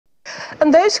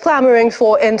And those clamouring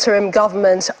for interim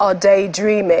government are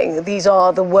daydreaming. These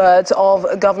are the words of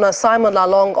Governor Simon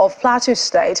Lalong of Plateau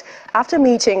State after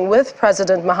meeting with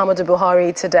President Muhammadu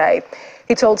Buhari today.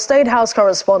 He told State House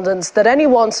correspondents that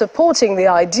anyone supporting the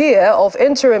idea of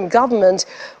interim government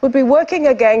would be working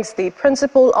against the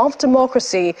principle of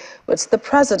democracy, which the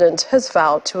president has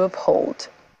vowed to uphold.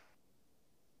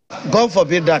 God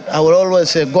forbid that. I will always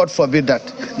say, God forbid that.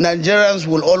 Nigerians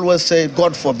will always say,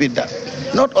 God forbid that.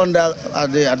 Not under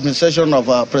the administration of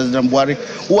President Buhari,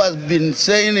 who has been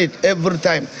saying it every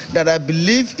time, that I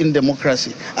believe in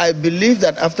democracy. I believe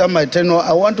that after my tenure,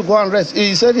 I want to go and rest.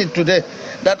 He said it today,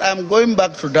 that I'm going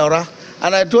back to Daura.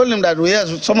 And I told him that,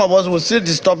 yes, some of us will still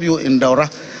disturb you in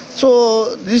Daura.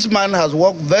 So this man has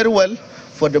worked very well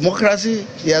for democracy.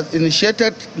 He has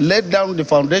initiated, laid down the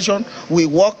foundation. We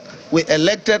worked. We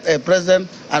elected a president,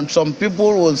 and some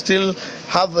people will still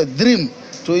have a dream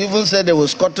to even say they will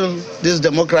scuttle this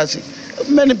democracy.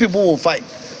 Many people will fight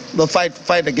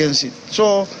against it.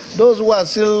 So those who are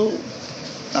still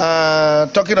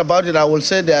talking about it, I will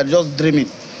say they are just dreaming.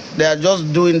 They are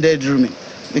just doing daydreaming.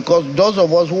 Because those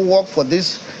of us who work for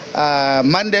this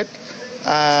mandate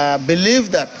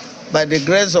believe that by the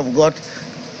grace of God,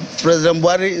 President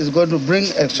Buhari is going to bring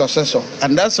a successor,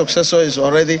 and that successor is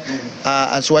already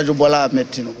Asiwaju Bola Ahmed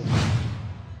Tinubu.